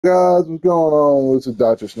Guys, what's going on? This is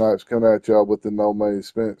Dr. Snipes coming at y'all with the No Money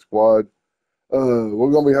Spent squad. We're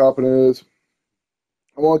gonna be hopping in this.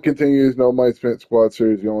 I want to continue this No Money Spent squad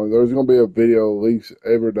series going. There's gonna be a video at least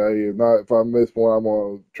every day. If not, if I miss one, I'm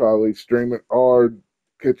gonna try at least stream it or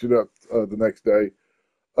catch it up the next day.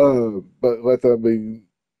 But let that be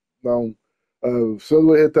known. So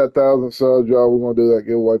we hit that 1,000 subs, y'all. We're gonna do that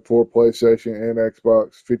giveaway for PlayStation and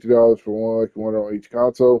Xbox. $50 for one, like one on each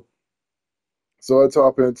console. So let's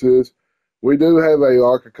hop into this. We do have a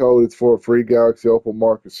locker code. It's for a free Galaxy Opal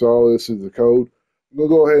Marcus All. This is the code. We'll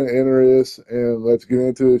go ahead and enter this and let's get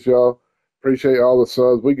into this, y'all. Appreciate all the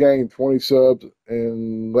subs. We gained 20 subs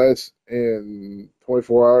in less in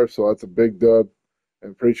 24 hours, so that's a big dub.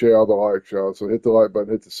 And appreciate all the likes, y'all. So hit the like button,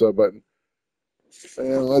 hit the sub button,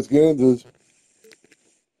 and let's get into this.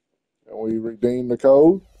 And we redeem the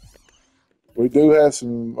code. We do have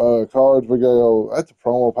some cards. We go. That's a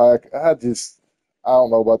promo pack. I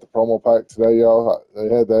don't know about the promo pack today, y'all. They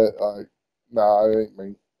had that. Like, nah, it ain't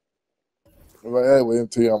me. If I had with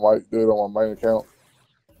MT, I might do it on my main account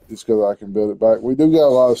just because I can build it back. We do got a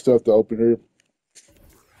lot of stuff to open here.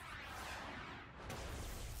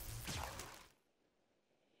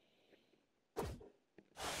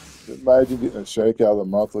 Imagine getting a shake out of the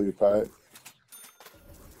monthly pack.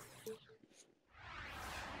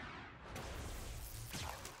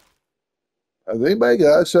 Has anybody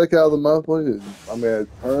got a shake out of the monthly? I mean,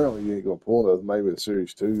 apparently you ain't gonna pull it. Maybe a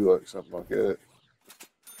series two, like something like that.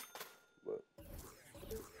 But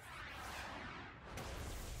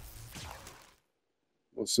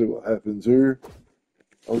we'll see what happens here.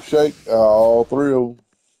 Oh, shake all three of them.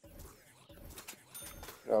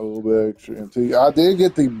 Got a little bit extra MT. I did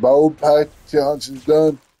get the bold pack challenges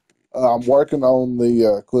done. I'm working on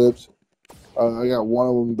the clips. I got one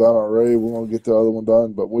of them done already. We're gonna get the other one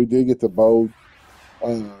done, but we did get the bold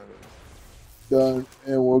uh, done,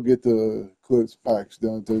 and we'll get the clips packs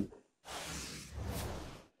done too.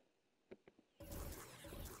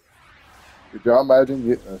 Could y'all imagine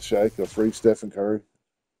getting a shake of free Stephen Curry?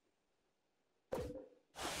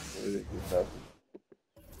 We didn't get nothing.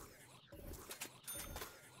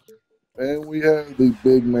 And we have the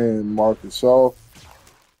big man Marcus All.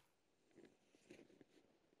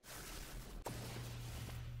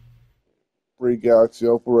 Free Galaxy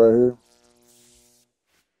Opal right here.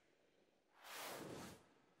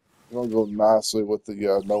 Gonna go nicely with the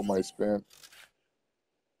no money spent.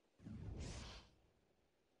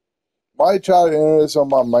 Might try to enter this on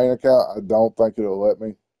my main account. I don't think it'll let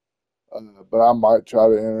me, but I might try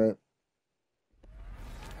to enter it.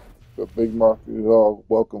 But Big Marcus All,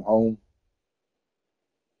 welcome home.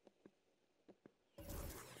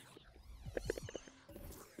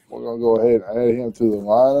 We're gonna go ahead and add him to the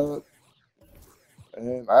lineup.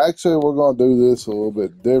 And actually, we're gonna do this a little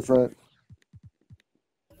bit different.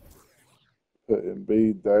 Put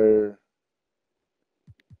Embiid there.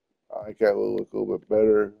 I think that will look a little bit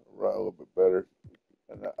better, right? A little bit better,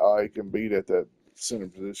 and I like Embiid at that center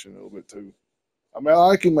position a little bit too. I mean, I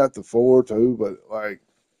like him at the four too, but like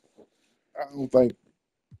I don't think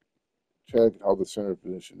Chad can hold the center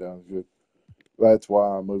position down good. That's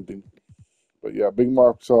why I moved him. But yeah, Big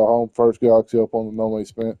Mark saw home first Galaxy up on the no money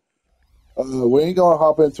spent. We ain't gonna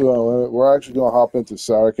hop into Unlimited. We're actually gonna hop into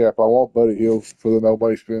Sour Cap. I want Buddy Hill for the no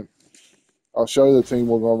money spent. I'll show you the team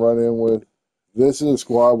we're gonna run in with. This is the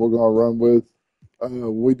squad we're gonna run with.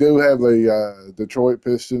 We do have a Detroit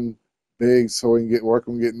Piston big, so we can get work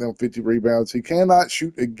on getting them 50 rebounds. He cannot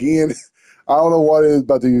shoot again. I don't know what it is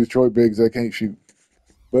about the Detroit bigs. They can't shoot.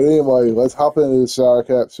 But anyway, let's hop into the Sour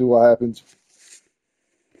Cap, see what happens.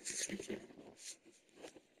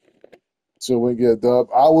 So we get a dub.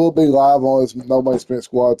 I will be live on this No Money Spent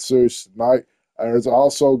Squad series tonight. There's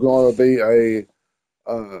also going to be a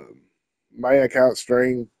uh, main account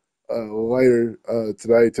stream later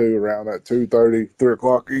today too, around at 2:30, 3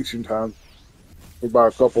 o'clock Eastern time, for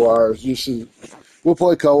about a couple hours. We'll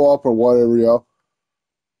play co-op or whatever, y'all.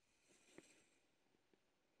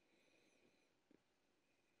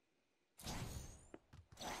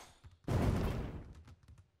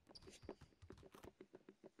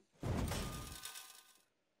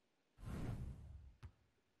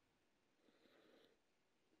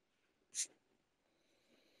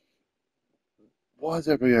 Why does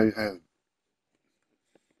everybody have?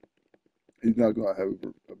 He's not going to have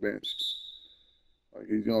a bench. Like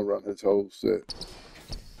he's going to run his whole set.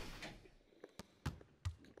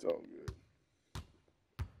 It's all good.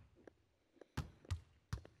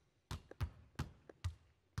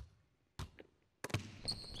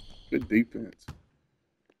 Good defense.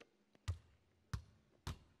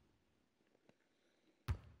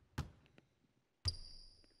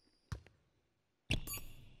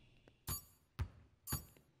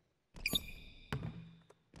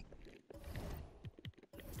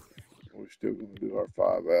 still gonna do our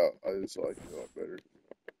 5 out. I just like it a lot better.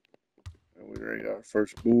 And we already got our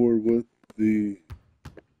first board with the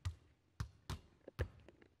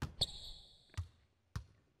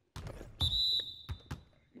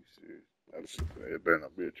it better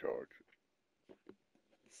not be a charge.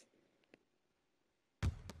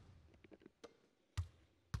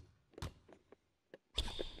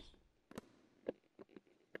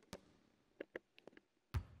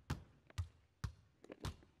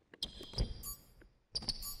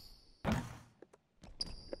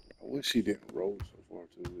 I wish he didn't roll so far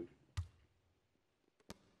too.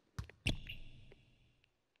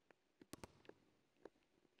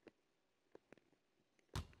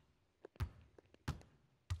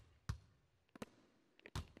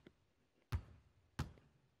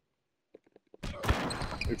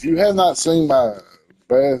 If you have not seen my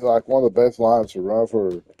best, like one of the best lines to run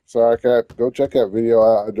for Sirecap, go check that video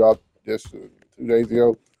out. I dropped just 2 days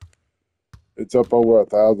ago. It's up over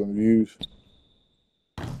 1,000 views.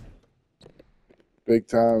 Big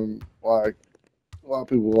time, like a lot of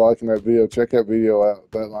people liking that video. Check that video out.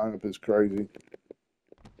 That lineup is crazy.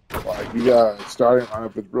 Like you got a starting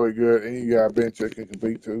lineup is really good, and you got a bench that can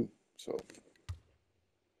compete too. So.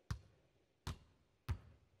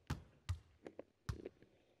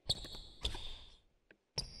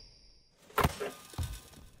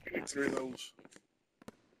 Get 3 of those.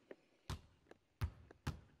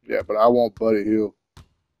 Yeah, but I want Buddy Hill.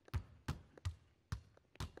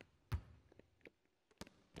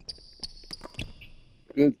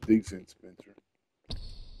 Good defense, Spencer.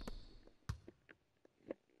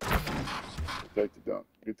 Take the dunk.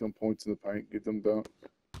 Get them points in the paint. Get them dunks.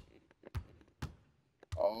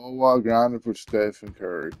 All while grinding for Steph and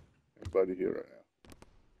Curry and Buddy Hill right now.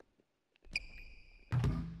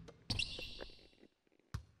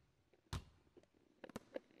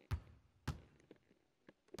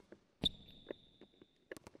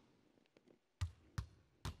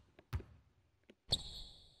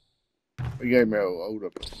 He gave me a load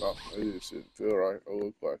up. It just didn't feel right. Oh,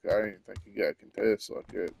 look like I didn't think he got contest like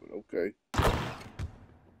that, but okay.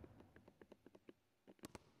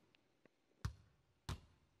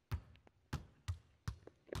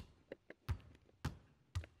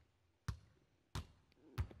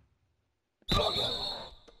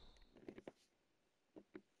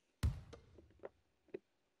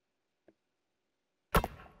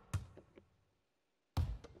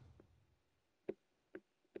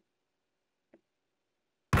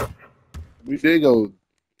 We did go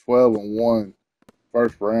 12-1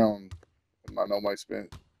 first round. I know my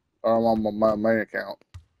spent on my main account.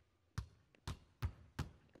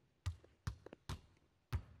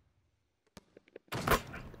 I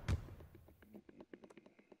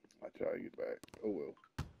try to get back. Oh well.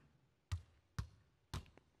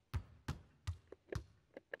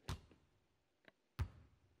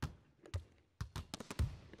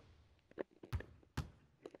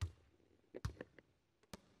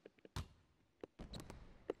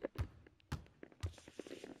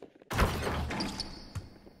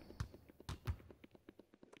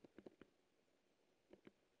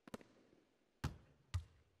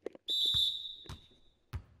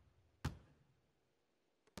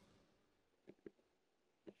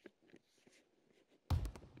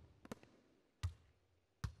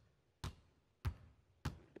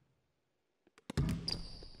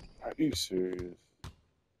 Are you serious?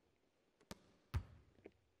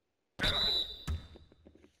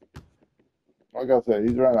 Like I said,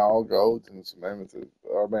 he's running all golds and some amethyst.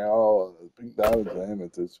 I mean, all pink diamonds and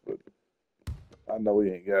amethysts, but I know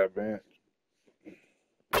he ain't got a bench.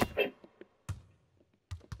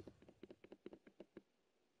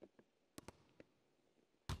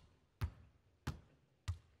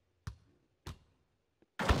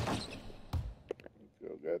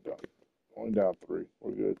 Got down. Only down 3.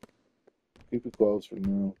 We're good. Keep it close for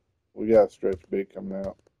now. We got a stretch big coming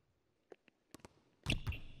out.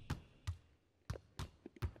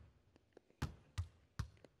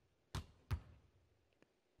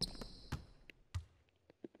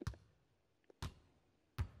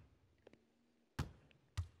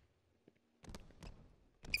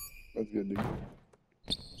 That's good, dude.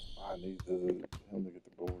 I need him to get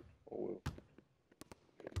the board. Oh well.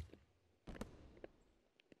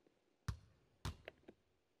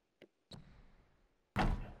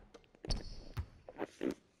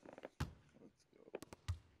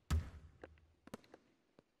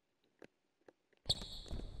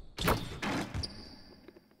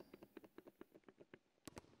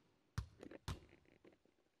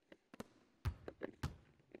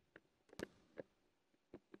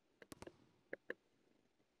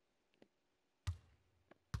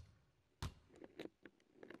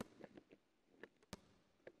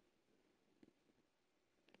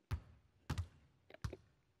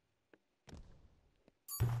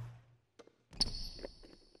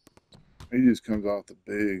 He just comes off the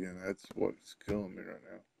big, and that's what's killing me right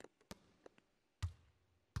now.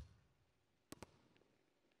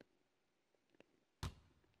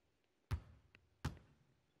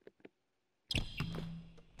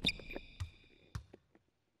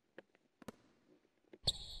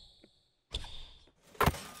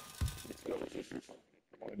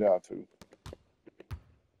 Only down two.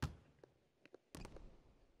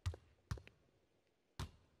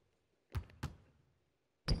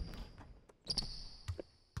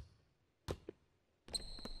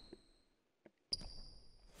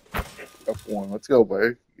 Up one. Let's go,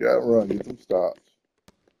 babe. You gotta run. Get some stops.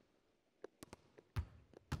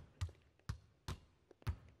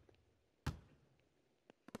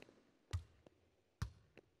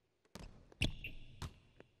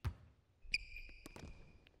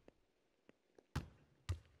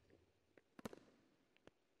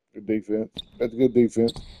 Good defense. That's good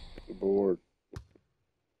defense. Good board.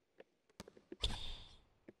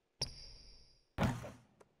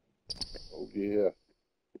 Oh, yeah.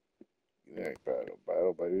 Yeah, battle.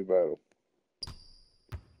 Battle, baby, battle.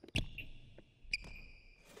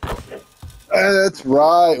 That's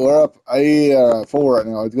right. We're up 4 right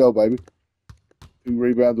now. Let's go, baby. 2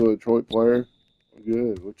 rebounds with a Detroit player. We're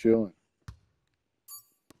good. We're chilling.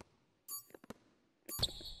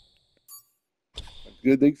 That's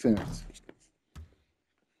good defense.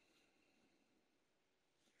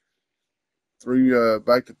 3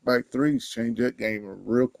 back-to-back threes change that game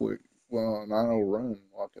real quick. Well, 9-0 run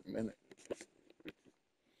like a minute.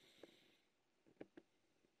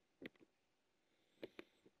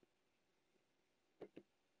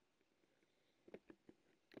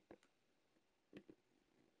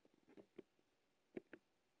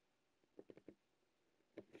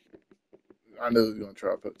 I knew he was going to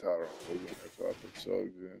try to put Tyler on. That's why I put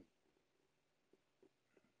Suggs in.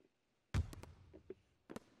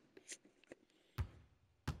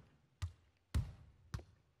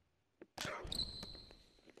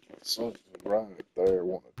 Suggs was right there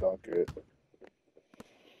wanting to dunk it.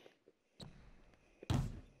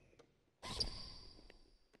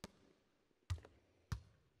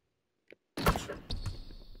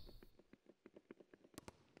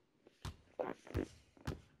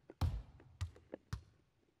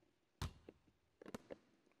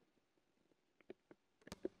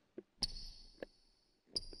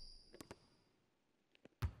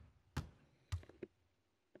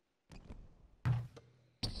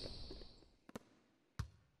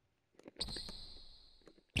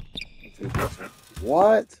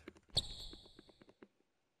 What?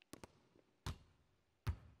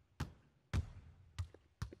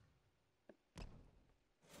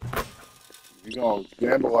 You gonna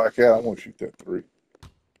gamble like that? I'm gonna shoot that 3.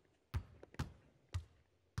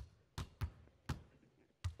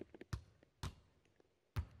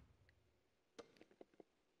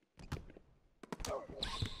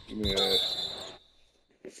 Give me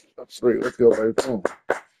that's 3. Let's go, baby. Come on.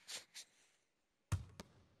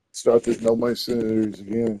 Start this no money series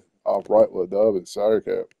again. Off right with a dub and cider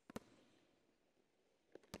cap.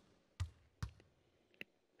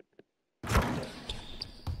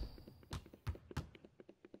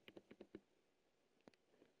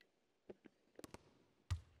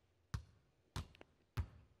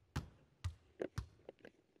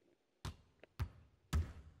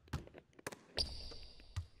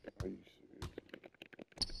 Are you serious?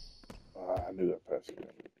 I knew that pass again.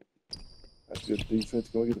 That's good defense.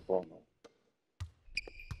 Go get the ball now.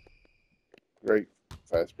 Great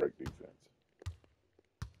fast break defense.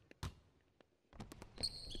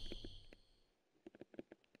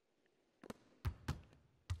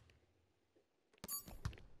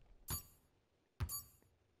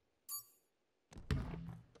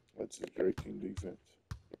 That's a great team defense.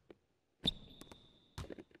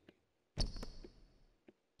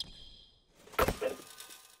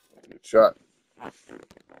 Good shot.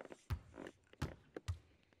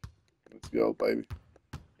 Let's go, baby.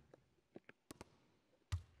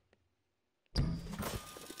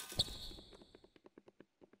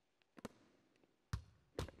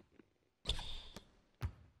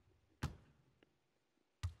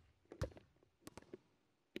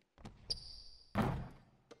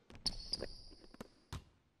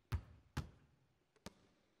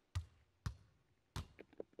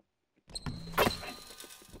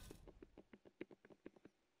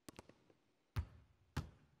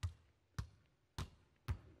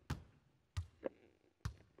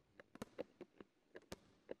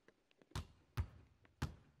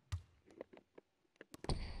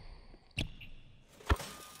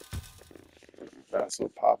 Nice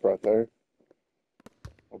little pop right there.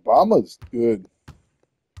 Obama's good.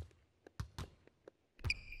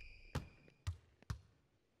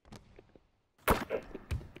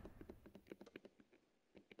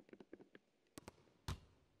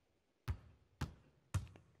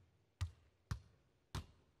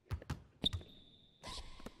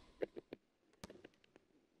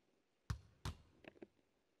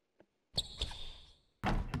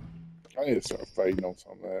 I need to start fading on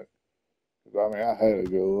some of that. 'Cause, I mean, I had a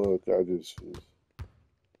good look. I just was.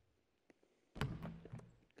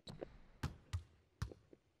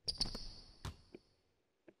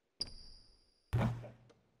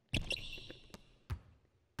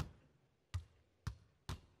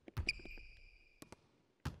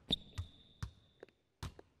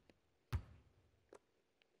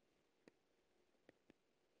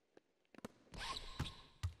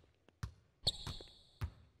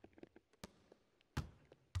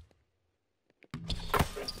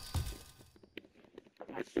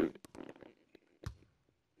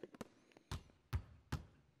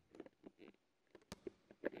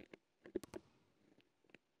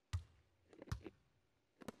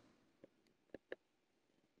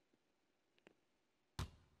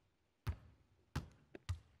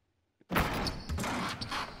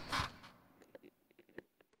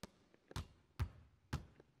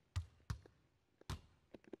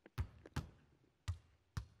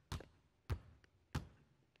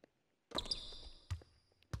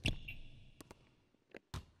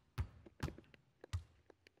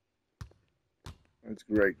 That's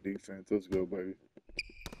great defense. Let's go, baby.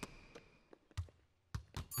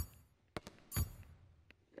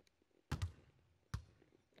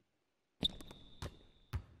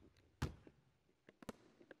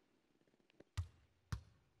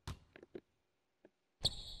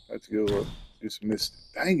 That's a good look. Just missed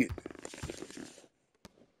it. Dang it.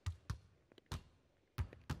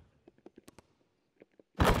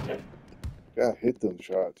 Gotta hit them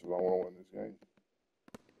shots if I want to win this game.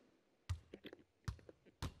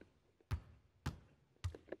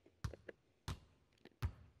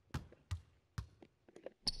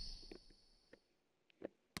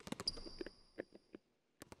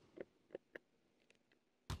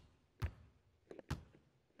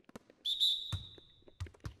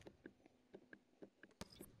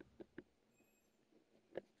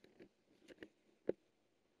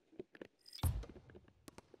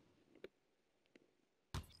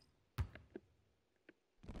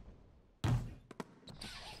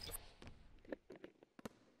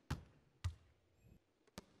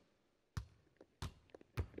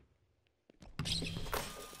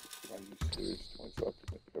 Are you serious?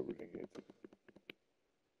 25% covered against it.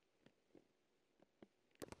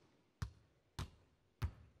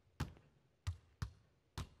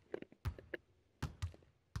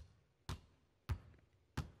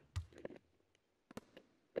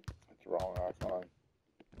 That's the wrong icon.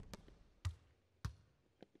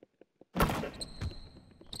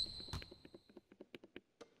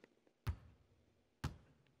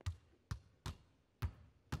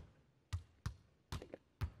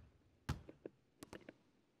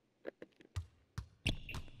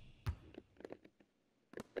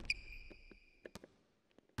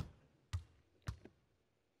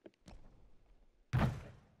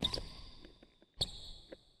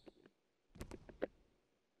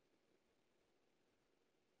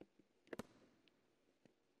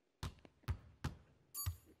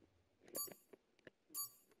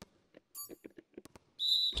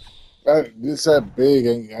 Just that big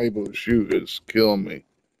ain't able to shoot is killing me.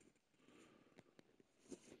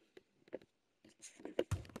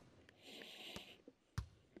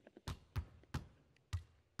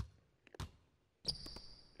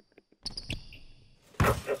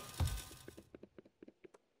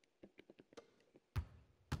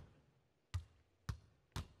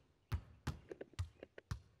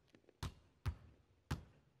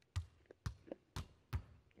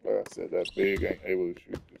 Like I said, that big ain't able to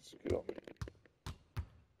shoot is killing me.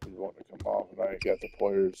 He's wanting to come off, and I ain't got the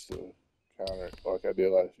players to counter it like I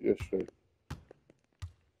did yesterday.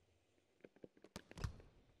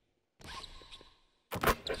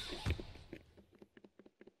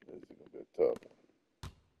 This is gonna be a tough one.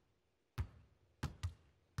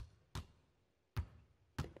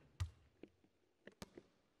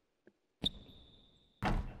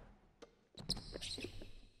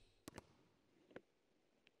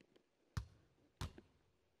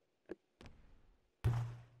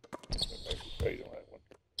 Fade on that one.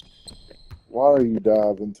 Why are you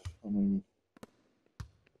diving? I mean,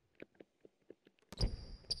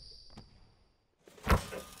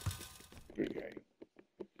 good game.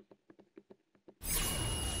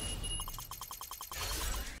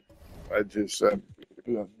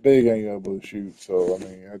 That big ain't able to shoot, so I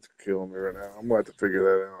mean that's killing me right now. I'm gonna have to figure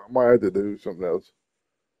that out. I might have to do something else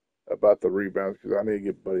about the rebounds because I need to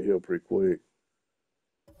get Buddy Hill pretty quick.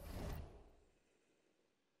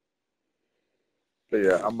 But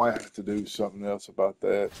yeah, I might have to do something else about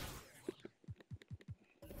that.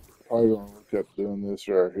 Probably gonna look up doing this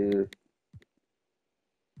right here.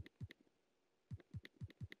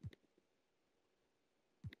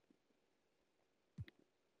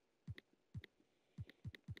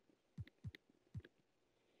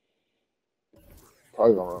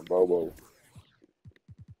 Probably gonna run Bobo.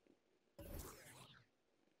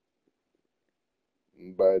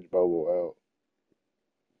 And badge Bobo out.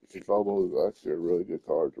 Bobo is actually a really good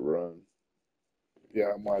card to run.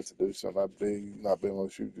 Yeah, I might have to do something that big, not being able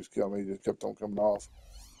to shoot, just kill me, just kept on coming off.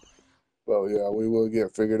 But yeah, we will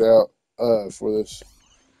get figured out for this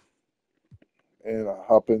and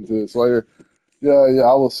hop into this later. Yeah,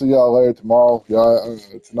 I will see y'all later tomorrow. Yeah,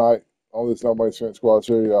 tonight on this Nobody Strength Squad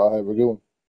series. Y'all have a good one.